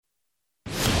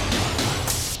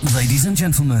Ladies and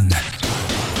gentlemen,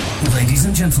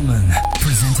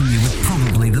 presenting you with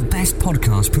probably the best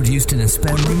podcast produced in a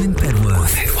spare room in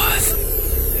Bedworth.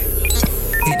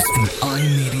 It's the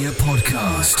imedia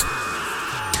podcast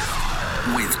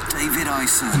with David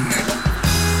Ison.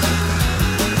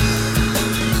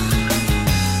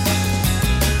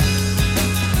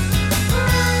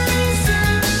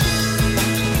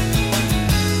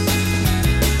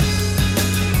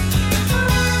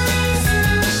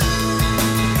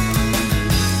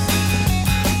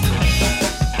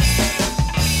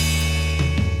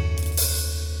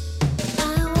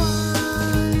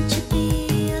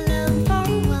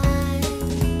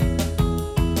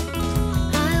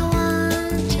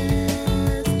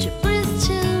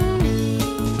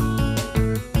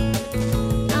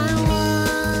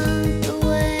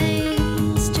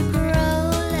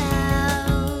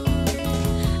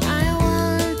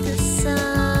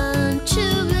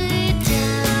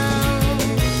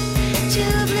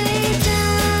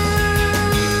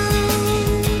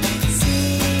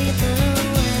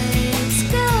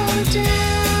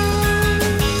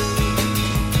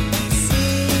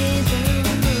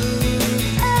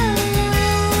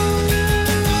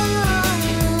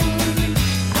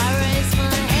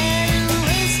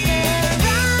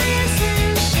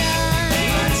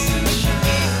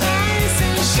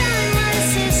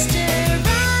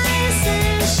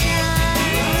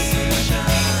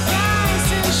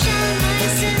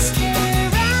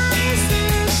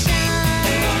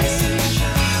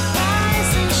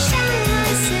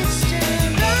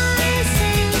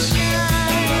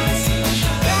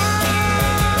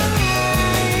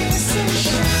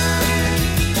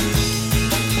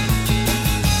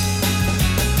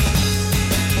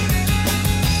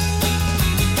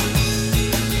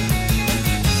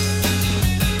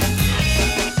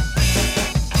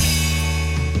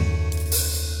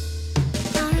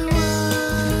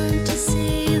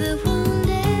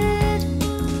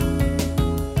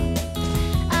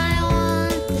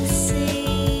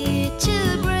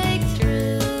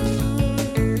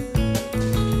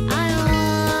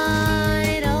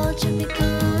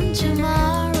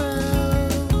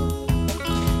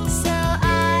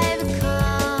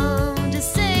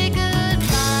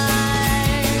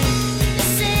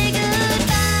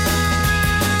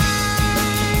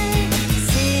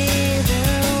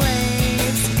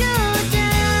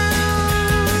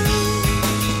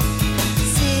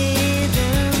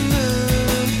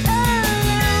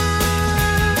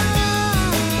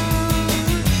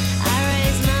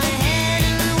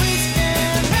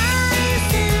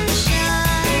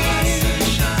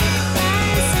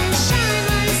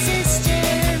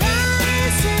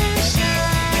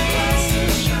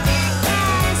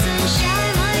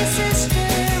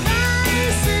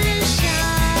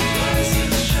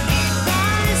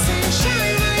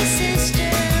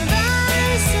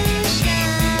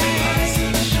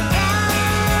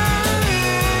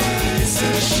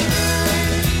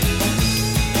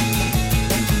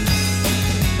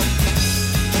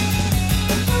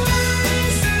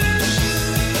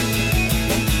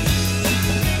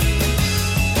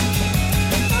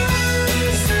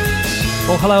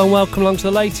 Hello and welcome along to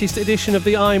the latest edition of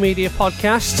the imedia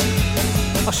podcast.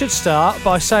 I should start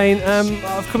by saying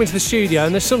I've come into the studio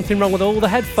and there's something wrong with all the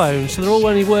headphones, so they're all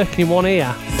only working in one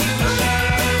ear.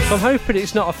 So I'm hoping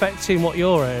it's not affecting what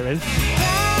you're hearing.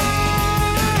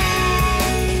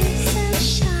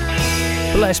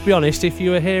 But let's be honest, if you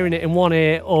were hearing it in one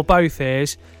ear or both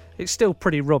ears, it's still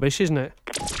pretty rubbish, isn't it?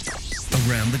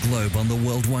 Around the globe on the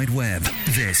World Wide Web,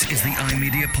 this is the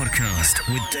imedia podcast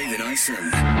with David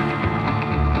Ison.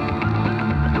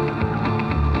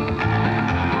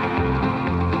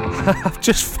 I've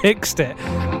just fixed it.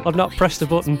 I've not pressed the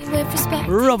button.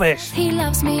 Rubbish. He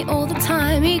loves me all the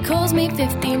time. He calls me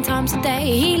 15 times a day.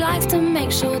 He likes to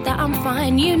make sure that I'm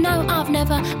fine. You know, I've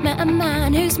never met a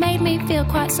man who's made me feel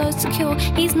quite so secure.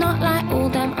 He's not like all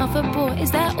them other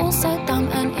boys. They're all so dumb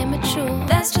and immature.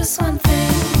 There's just one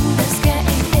thing that's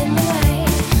getting in the way.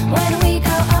 When we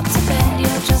go up to bed,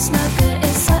 you're just no good.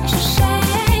 It's such a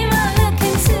shame. I look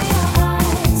into your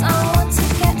eyes. I want to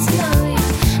get to know you.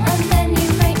 And then you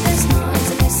make this noise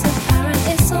and it's apparent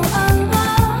it's all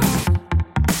over.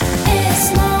 It's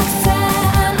not fair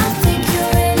and I think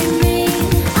you're really mean.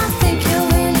 I think you're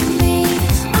really mean.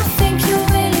 I think you're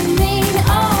really mean.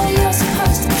 Oh, you're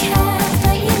supposed to care,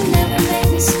 but you never make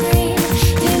me scream.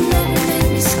 You never make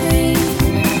me scream.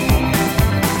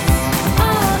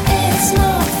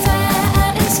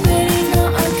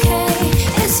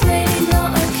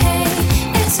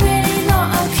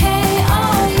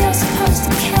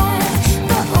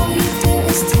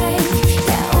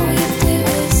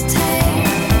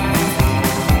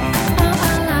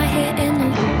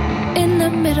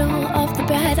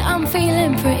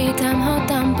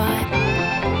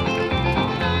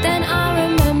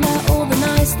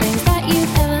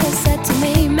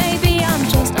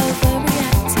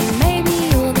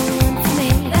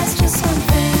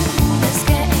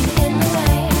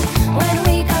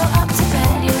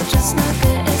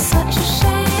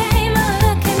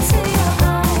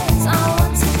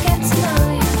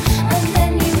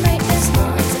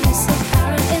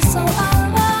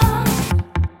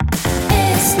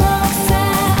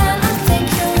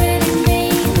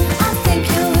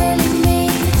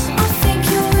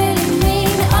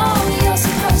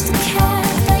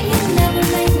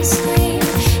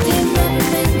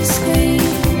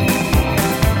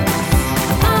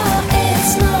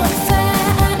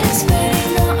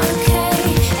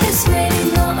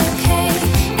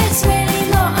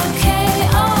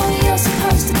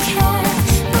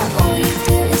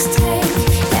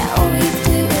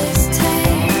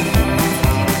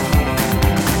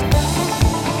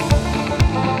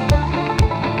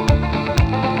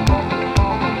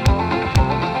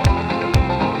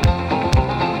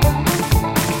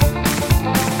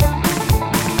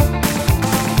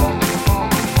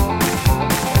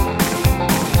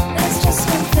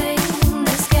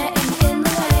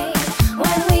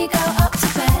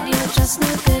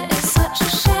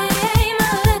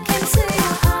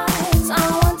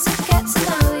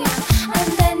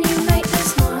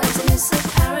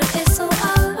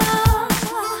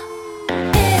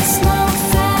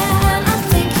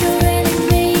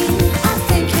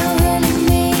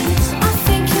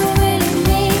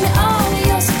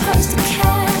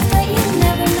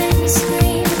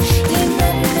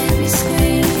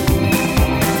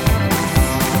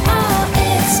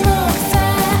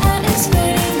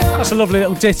 lovely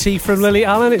little ditty from Lily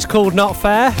Allen. It's called Not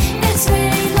Fair.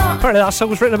 Apparently that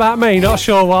song was written about me, not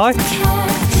sure why.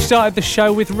 We started the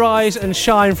show with Rise and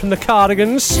Shine from the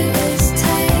Cardigans.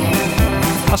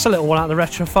 That's a little one out of the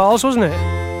retro files, wasn't it?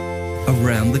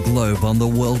 Around the globe on the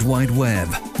World Wide Web,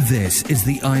 this is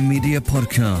the iMedia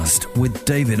Podcast with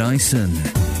David Ison.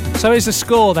 So here's the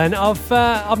score then. I've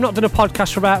not done a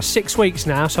podcast for about 6 weeks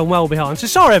now, so I'm well behind. So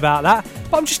sorry about that,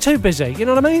 but I'm just too busy, you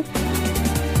know what I mean?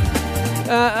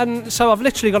 And so I've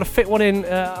literally got to fit one in.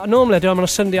 Normally I do them on a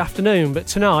Sunday afternoon, but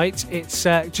tonight it's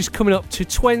just coming up to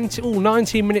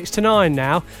 19 minutes to 9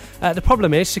 now. The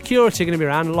problem is security are going to be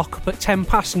around and lock up at 10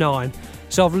 past 9.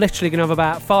 So I'm literally going to have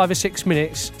about 5 or 6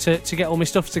 minutes to get all my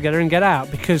stuff together and get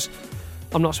out because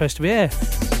I'm not supposed to be here.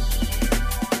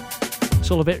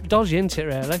 It's all a bit dodgy, isn't it,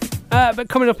 really? But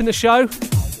coming up in the show,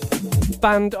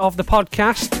 band of the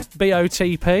podcast,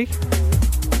 BOTP,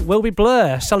 will be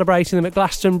Blur, celebrating them at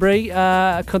Glastonbury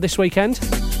this weekend.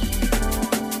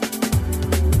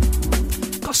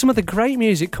 Got some other great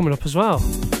music coming up as well.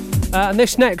 And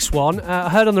this next one, I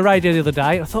heard on the radio the other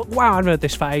day, and I thought, wow, I haven't heard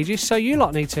this for ages, so you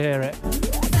lot need to hear it.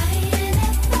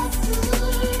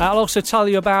 I'll also tell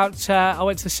you about, I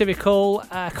went to the Civic Hall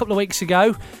a couple of weeks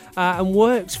ago and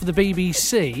worked for the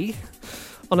BBC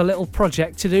on a little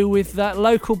project to do with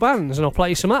local bands, and I'll play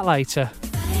you some of that later.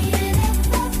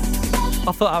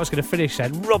 I thought I was going to finish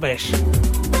then. Rubbish.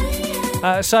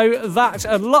 So that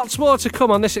and lots more to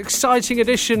come on this exciting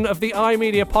edition of the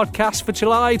iMedia Podcast for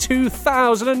July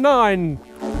 2009.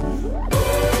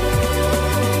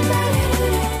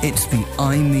 It's the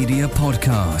iMedia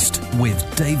Podcast with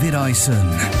David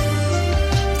Ison.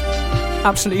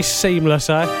 Absolutely seamless,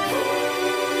 eh?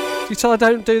 Do you tell I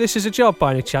don't do this as a job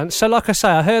by any chance? So like I say,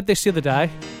 I heard this the other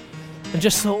day and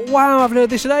just thought, wow, I haven't heard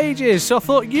this in ages. So I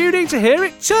thought, you need to hear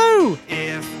it too.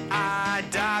 If I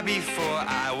die before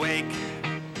I wake,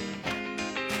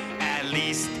 at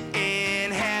least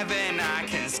in heaven I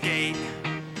can skate.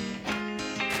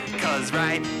 'Cause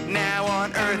right now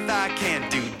on earth I can't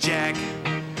do jack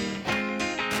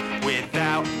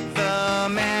without the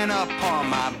man upon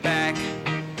my back.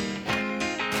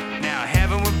 Now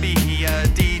heaven would be a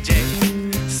DJ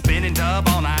spinning dub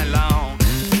all night long,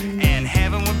 and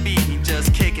heaven would be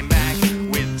just kicking back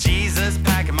with Jesus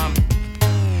packing my.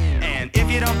 And if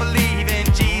you don't believe in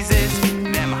Jesus,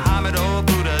 then Muhammad or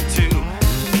Buddha too.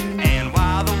 And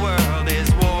while the world is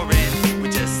warring, we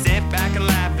just sit back and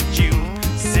laugh at you,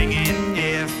 singing,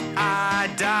 if I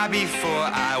die before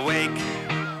I wake,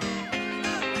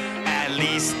 at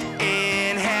least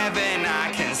in heaven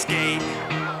I can skate.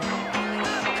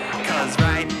 'Cause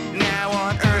right now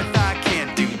on earth I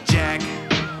can't do jack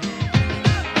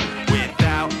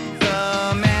without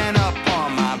the man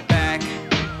upon my back.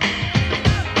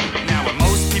 Now when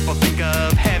most people think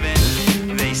of heaven,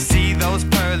 they see those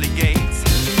pearly gates.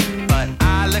 But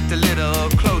I looked a little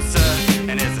closer,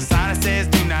 and there's a sign that says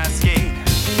do not skate.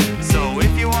 So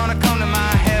if you wanna come to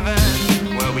my heaven,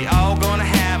 well, we all gonna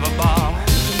have a ball,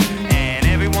 and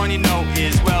everyone you know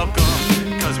is welcome,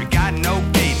 'cause we got no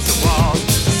gates or walls.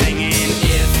 Singing,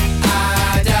 if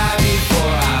I die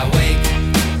before I wake,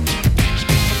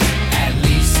 at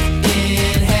least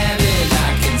in heaven I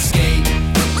can skate.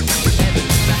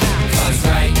 'Cause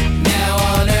right now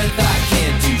on earth I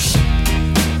can't do shit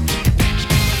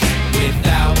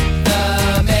without the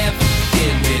man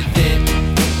fucking with it.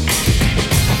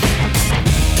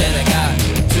 Then I got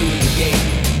to the gate,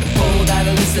 pulled out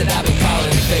a list that I've been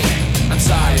calling fake. I'm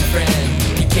sorry, friend,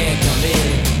 you can't come in.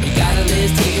 You got a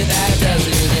list here that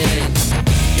doesn't end.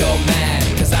 You're mad,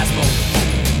 'cause I smoke.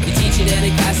 You're teaching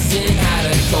any classes in how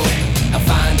to cope. I'll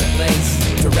find a place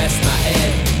to rest my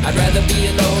head. I'd rather be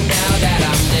alone now that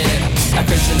I'm dead. A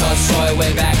Christian horse soy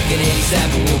way back in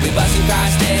 87. We'll be busting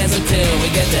Christ hands until we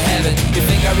get to heaven. You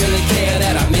think I really care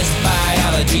that I missed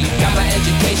biology? Got my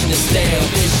education in stale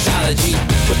physiology.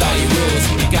 With all your rules,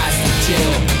 you guys can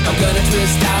chill. I'm gonna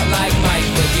twist out like Mike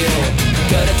McGill.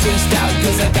 Gonna twist out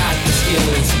 'cause I got the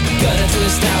skills. Gonna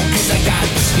twist out 'cause I got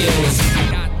the skills.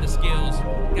 Got the skills,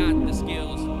 got the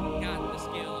skills, got the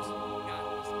skills, got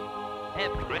the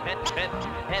skills.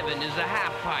 Heaven is a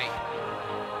half pipe.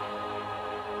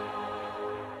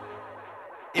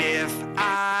 If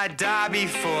I die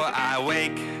before I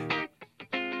wake,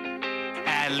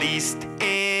 at least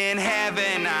in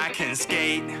heaven I can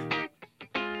skate.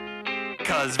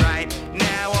 'Cause right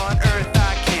now on earth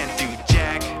I can't do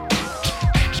jack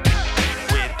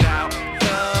without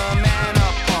the man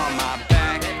upon my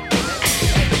back.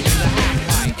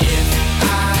 If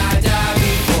I die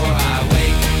before I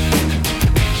wake,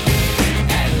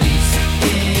 at least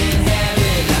in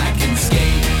heaven I can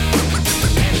skate.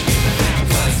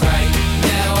 'Cause right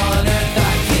now on earth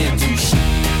I can't do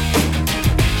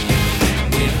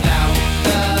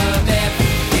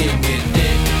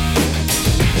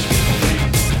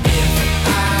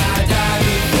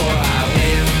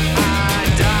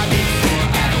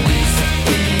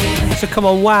come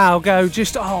on, wow, go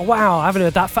just, oh wow, I haven't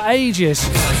heard that for ages.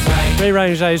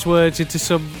 Rearrange those words into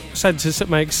some sentence that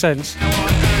makes sense.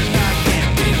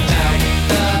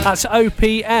 That's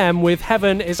OPM with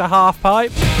Heaven is a Half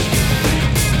Pipe.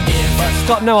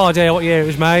 Got no idea what year it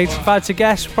was made. If I had to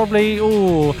guess, probably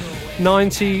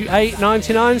 98,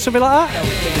 99, something like that.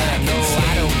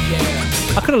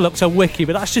 I could have looked at Wiki,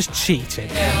 but that's just cheating.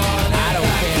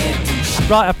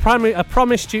 Right, I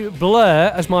promised you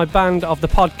Blur as my band of the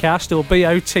podcast, or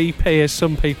BOTP as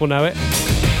some people know it.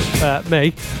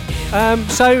 Me.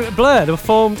 So Blur, they were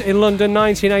formed in London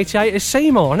 1988 as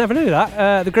Seymour. I never knew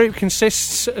that. The group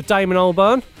consists of Damon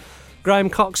Albarn, Graham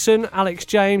Coxon, Alex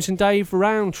James and Dave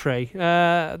Rowntree.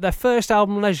 Their first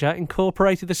album, Leisure,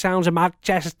 incorporated the sounds of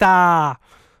Manchester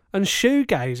and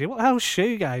shoegazing. What the hell's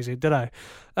shoegazing? Don't know.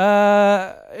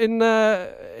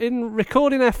 In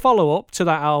recording their follow-up to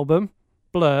that album,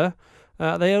 Blur,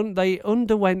 they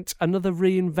underwent another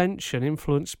reinvention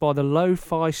influenced by the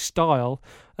lo-fi style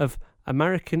of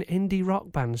American indie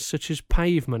rock bands such as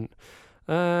Pavement.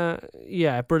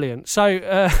 Yeah, brilliant. So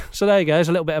there you go. There's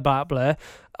a little bit about Blur.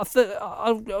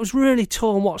 I was really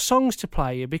torn what songs to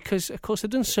play you because, of course,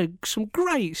 they've done some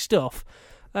great stuff.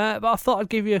 But I thought I'd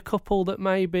give you a couple that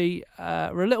maybe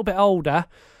were a little bit older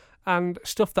and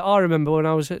stuff that I remember when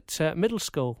I was at secondary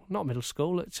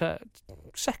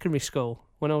school,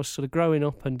 when I was sort of growing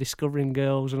up and discovering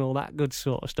girls and all that good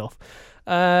sort of stuff.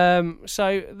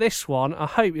 So this one, I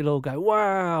hope you'll all go,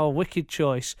 wow, wicked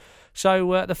choice.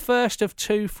 So the first of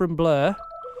two from Blur.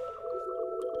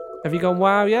 Have you gone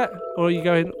wow yet? Or are you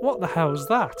going, what the hell's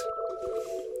that?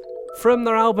 From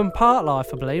their album Part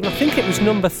Life, I believe. I think it was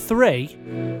number 3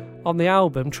 on the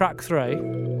album, track 3.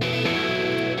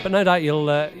 But no doubt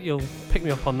you'll pick me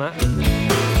up on that.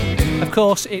 Of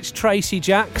course, it's Tracey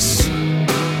Jacks.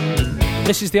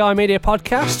 This is the iMedia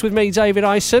podcast with me, David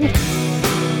Ison.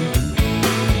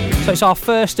 So it's our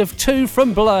first of 2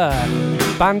 from Blur.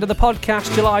 Band of the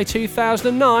podcast, July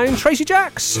 2009, Tracey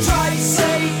Jacks.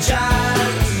 Tracey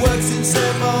Jacks works in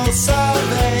civil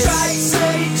service.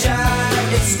 Tracey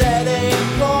Jacks, it's steady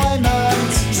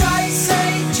employment. Tracey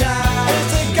Jacks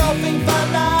is a golfing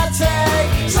fanatic.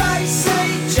 Tracey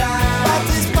Jacks, but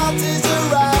his parties are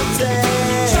erratic.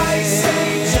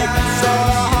 Tracey Jacks, so a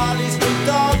Harley Street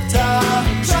doctor.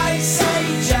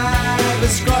 Tracey Jacks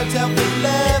prescribed healthy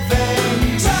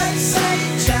living. Tracey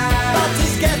Jacks, but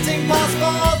he's getting past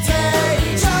 40.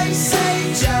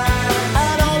 Tracey Jacks,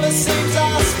 and all the seams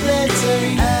are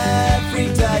splitting. Every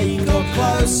day he got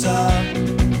closer.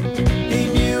 He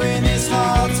knew in his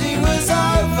heart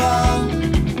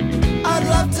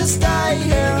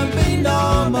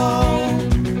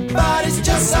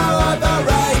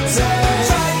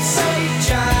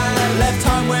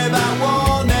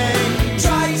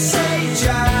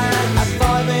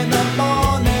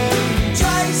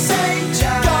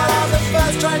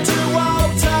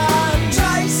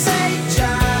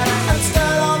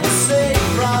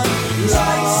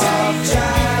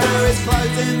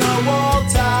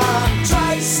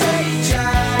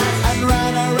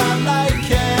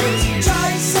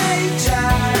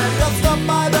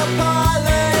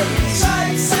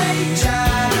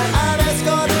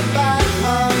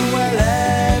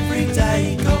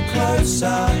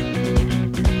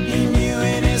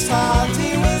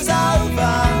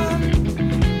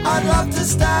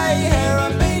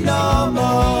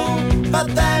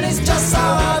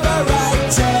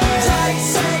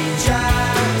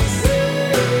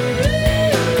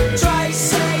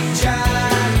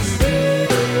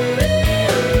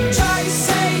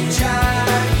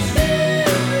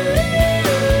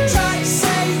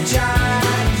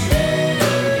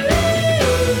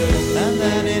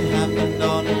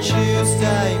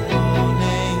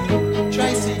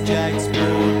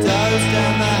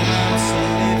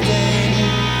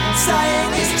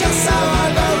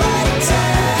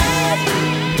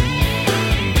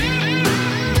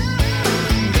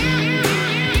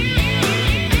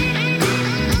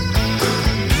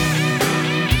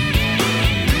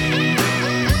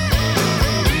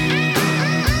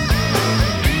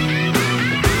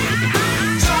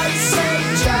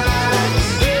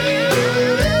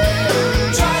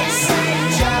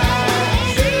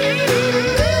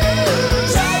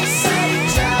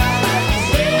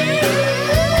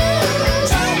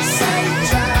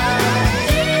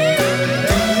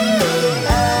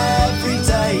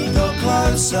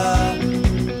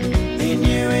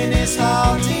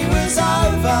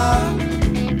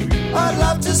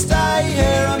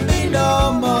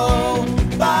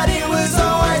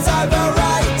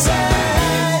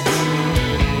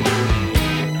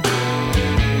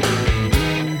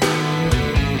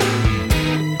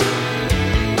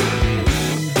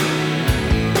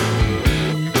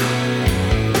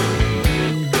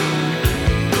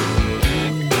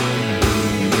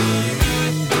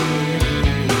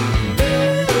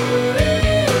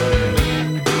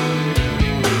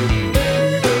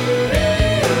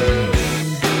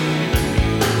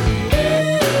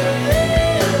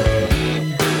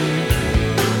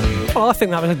Well, I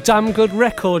think that was a damn good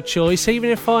record choice, even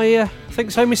if I think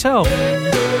so myself.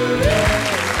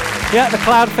 Yeah, the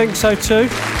Cloud thinks so too.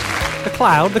 The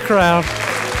crowd.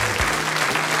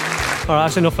 Alright,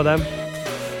 that's enough of them.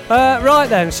 Right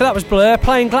then, so that was Blur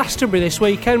playing Glastonbury this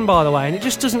weekend, by the way, and it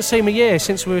just doesn't seem a year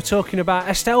since we were talking about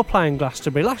Estelle playing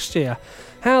Glastonbury last year.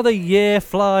 How the year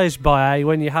flies by,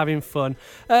 when you're having fun.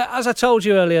 As I told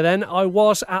you earlier then, I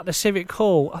was at the Civic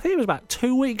Hall, I think it was about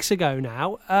 2 weeks ago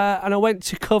now, and I went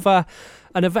to cover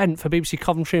an event for BBC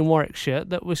Coventry and Warwickshire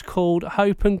that was called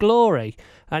Hope and Glory,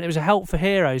 and it was a Help for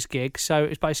Heroes gig, so it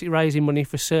was basically raising money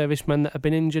for servicemen that have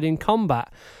been injured in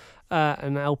combat.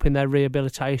 And helping their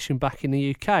rehabilitation back in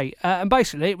the UK. And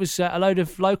basically, it was a load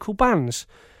of local bands.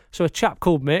 So a chap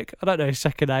called Mick, I don't know his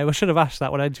second name, I should have asked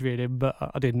that when I interviewed him, but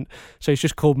I didn't. So he's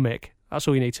just called Mick. That's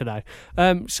all you need to know.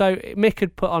 So Mick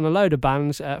had put on a load of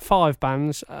bands, 5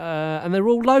 bands, and they're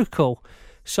all local.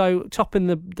 So topping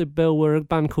the bill were a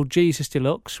band called Jesus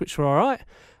Deluxe, which were all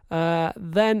right.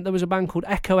 Then there was a band called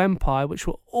Echo Empire, which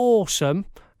were awesome,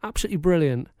 absolutely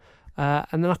brilliant.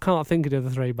 And then I can't think of the other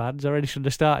 3 bands. I really should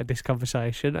have started this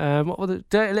conversation. What were the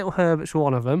Dirty Little Hermits were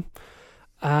one of them.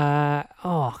 And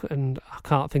I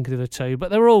can't think of the other 2, but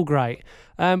they were all great.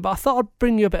 But I thought I'd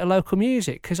bring you a bit of local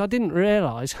music because I didn't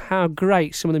realise how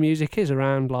great some of the music is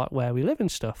around like where we live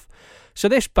and stuff. So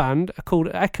this band are called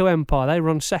Echo Empire. They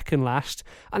run second last,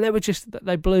 and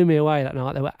they blew me away that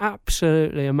night. They were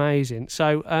absolutely amazing.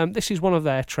 So this is one of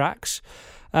their tracks.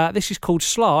 This is called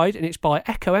Slide, and it's by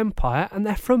Echo Empire, and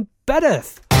they're from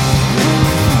Bedworth.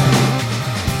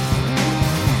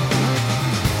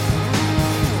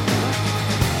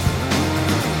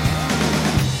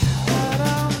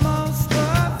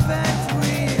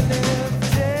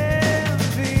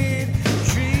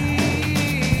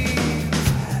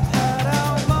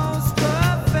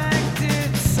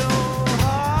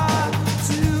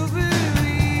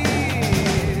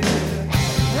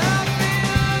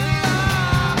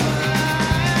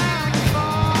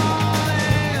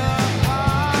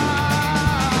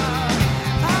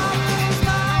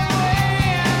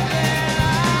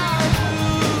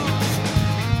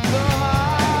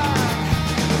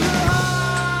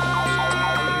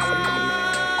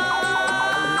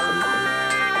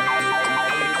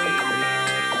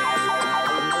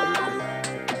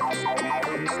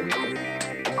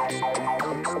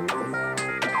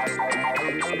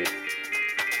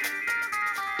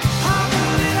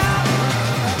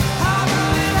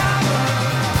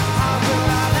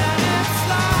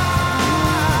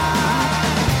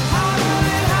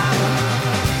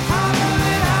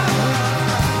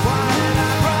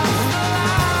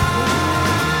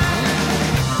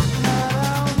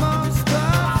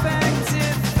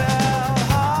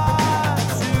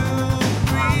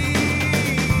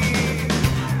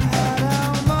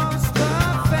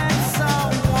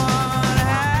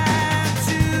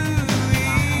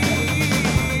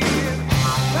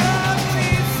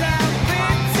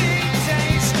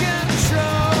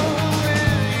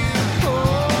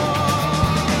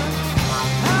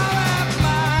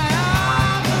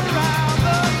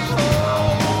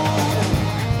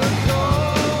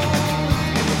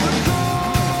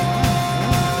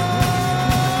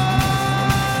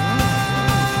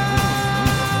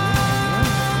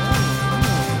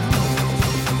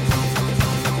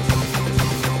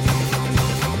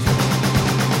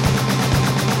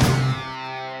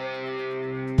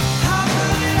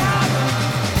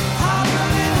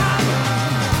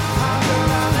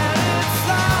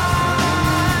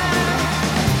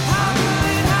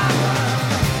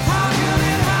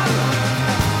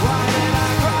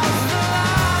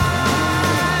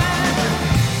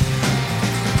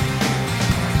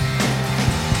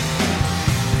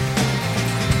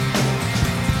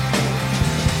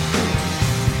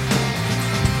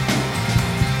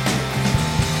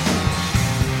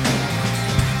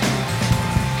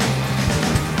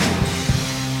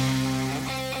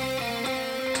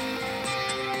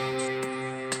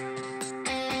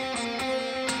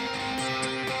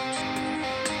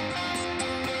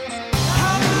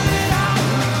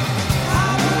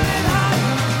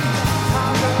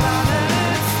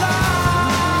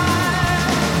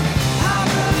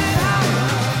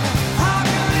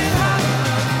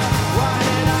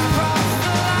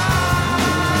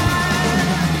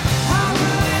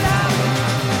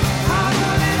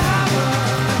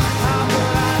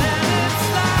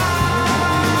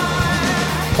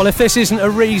 Well, if this isn't a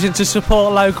reason to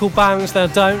support local bands,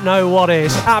 then I don't know what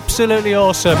is. Absolutely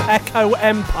awesome. Echo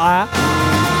Empire.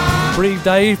 Breathe,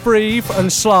 Dave, breathe,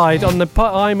 and slide on the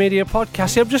iMedia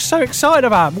podcast. I'm just so excited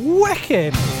about them.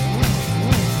 Wicked.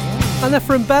 And they're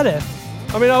from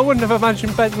Bedworth. I mean, I wouldn't have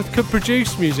imagined Bedworth could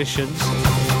produce musicians.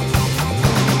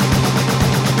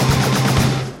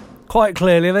 Quite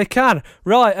clearly they can.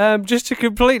 Right, just to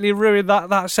completely ruin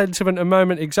that sentiment and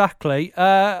moment exactly,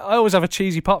 I always have a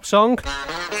cheesy pop song.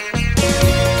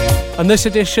 And this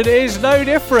edition is no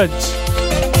different.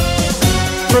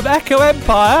 From Echo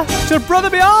Empire to Brother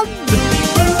Beyond.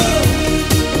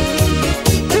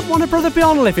 Didn't want a Brother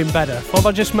Beyond living better, or have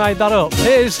I just made that up?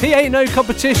 Here's He Ain't No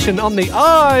Competition on the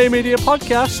iMedia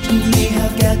podcast. We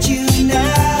have got you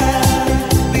now,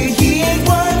 but he ain't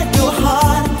one of your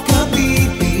heart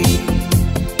completely.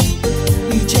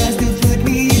 He tries to put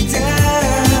me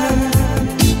down,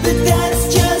 but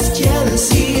that's just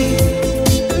jealousy.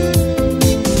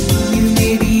 You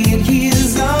may be in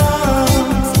his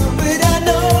arms, but I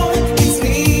know it's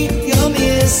me you're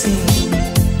missing.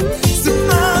 So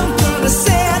I'm gonna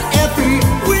set every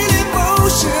will in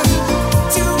motion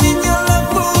to win your love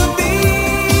for me.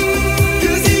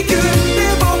 'Cause he could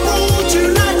never hold you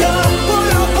like I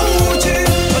wanna hold you,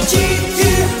 or treat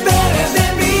you better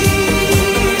than me.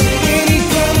 When it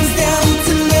comes down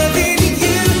to loving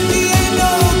you, he ain't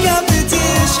no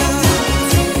competition.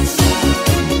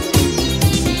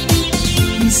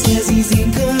 He says he's in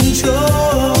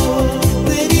control,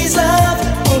 but his love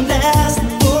won't last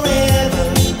forever.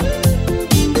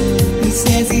 He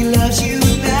says he loves you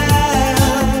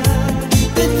now,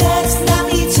 but that's not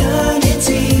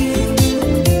eternity.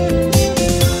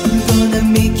 I'm gonna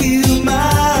make you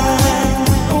mine,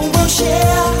 and we'll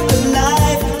share a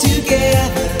life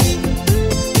together.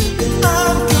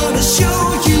 I'm gonna show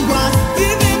you what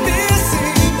you've been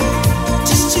missing.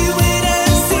 Just you wait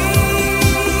and see.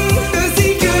 'Cause he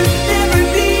could never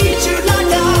need you like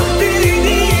I really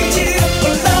need you,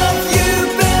 or love you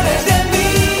better than me.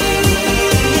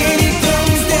 When it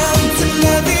comes down to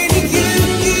loving you,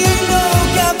 he ain't no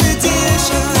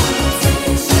competition.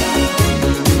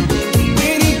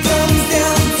 When it comes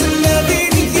down to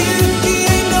loving you, he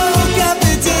ain't no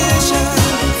competition.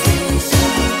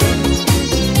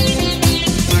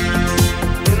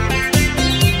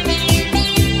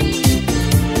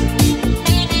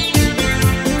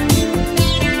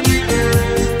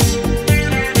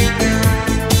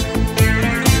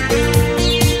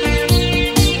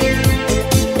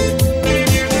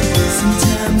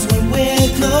 Sometimes when we're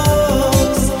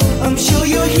close, I'm sure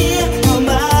you'll hear how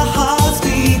my heart's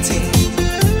beating.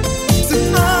 So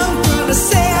I'm gonna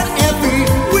set every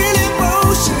will in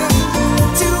motion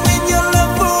to win your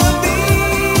love for me.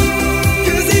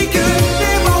 'Cause he could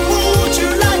never hold you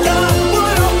like I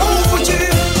wanna hold you,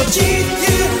 or treat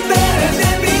you better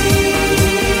than me.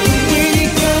 When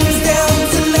it comes down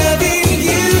to loving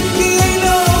you, he ain't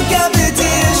no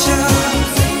competition.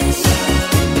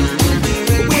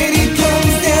 When it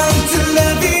comes down to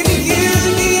loving you,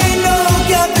 he ain't no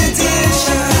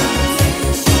competition.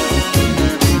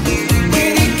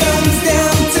 When it comes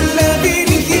down to loving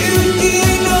you, he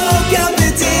ain't no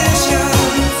competition.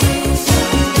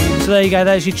 So there you go,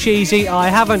 there's your cheesy I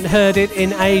haven't heard it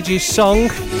in ages song.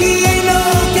 He ain't no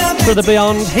competition. Brother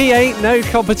Beyond, He Ain't No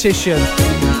Competition.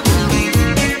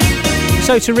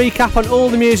 So to recap on all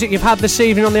the music you've had this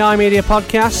evening on the iMedia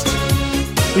podcast,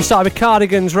 we started with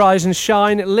Cardigans Rise and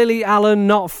Shine, Lily Allen,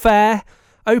 Not Fair,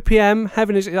 OPM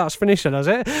Heaven is... That's finished, does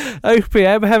it?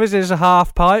 OPM Heaven is a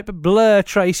half pipe, Blur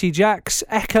Tracey Jacks,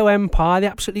 Echo Empire, the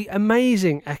absolutely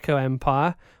amazing Echo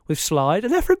Empire with Slide,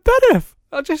 and they're from Benef.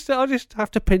 I just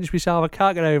have to pinch myself. I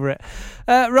can't get over it.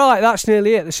 Right, that's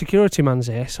nearly it. The security man's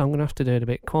here, so I'm going to have to do it a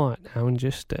bit quiet now and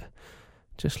just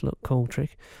look cool,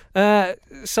 trick.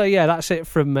 So yeah, that's it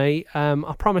from me.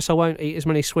 I promise I won't eat as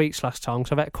many sweets last time,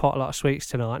 because I've ate quite a lot of sweets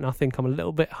tonight, and I think I'm a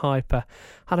little bit hyper.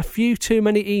 Had a few too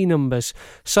many E numbers.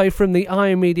 So from the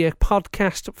iMedia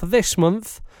podcast for this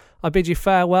month, I bid you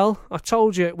farewell. I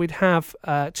told you we'd have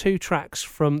 2 tracks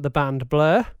from the band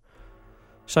Blur.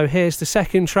 So here's the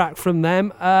second track from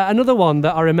them. Another one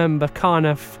that I remember kind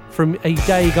of from a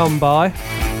day gone by.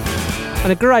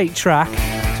 And a great track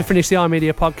to finish the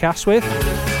iMedia podcast with.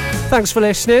 Thanks for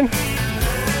listening.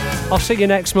 I'll see you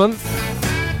next month.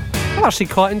 I've actually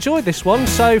quite enjoyed this one.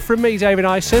 So from me, David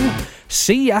Ison,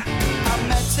 see ya. I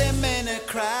met him in a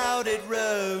crowded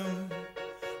room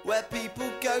where people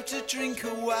go to drink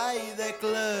away their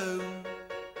gloom.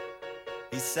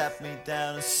 He sat me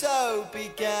down and so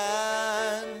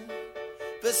began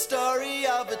the story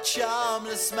of a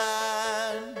charmless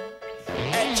man,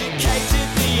 educated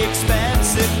the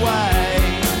expensive way.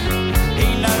 He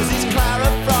knows his Clara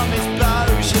from his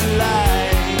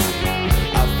Beaujolais.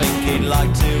 I think he'd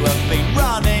like to have been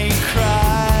running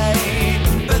cray,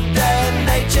 but then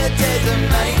nature didn't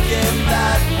make him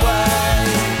that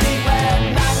way. He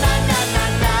went na na na na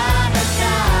na na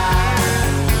na,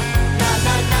 na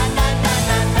na na na na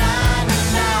na na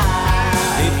na.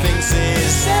 He thinks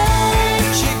he's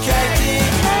educated.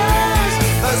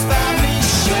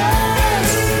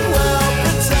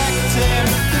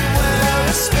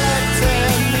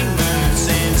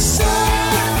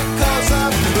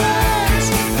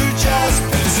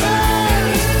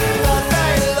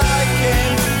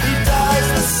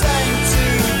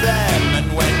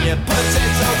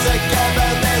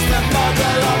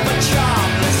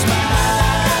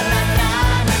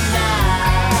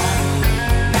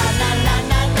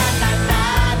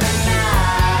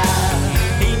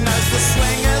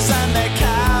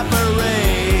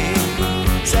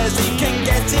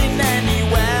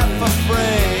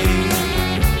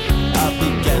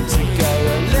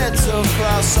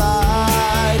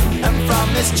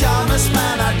 Charmless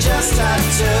Man, I just had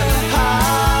to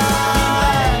hide.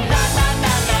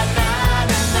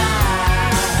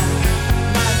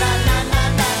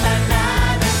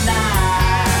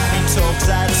 He talks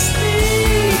at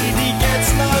speed, he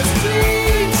gets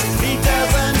nosebleeds, he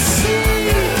doesn't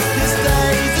see his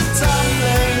days are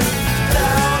tumbling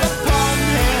down upon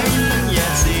him, and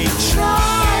yet he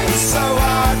tries so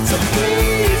hard to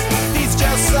please. He's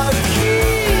just so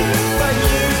keen for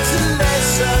you to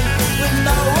listen when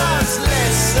no one's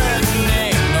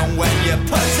listening. And when you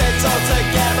put it all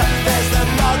together, there's the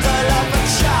model of a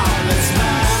charmless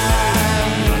man.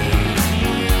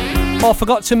 Oh, I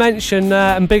forgot to mention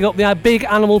and big up the Big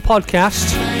Animal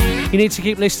podcast. You need to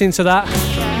keep listening to that.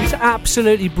 It's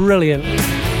absolutely brilliant.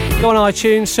 Go on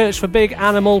iTunes, search for Big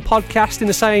Animal podcast in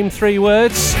the same 3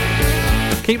 words.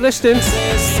 Keep listening.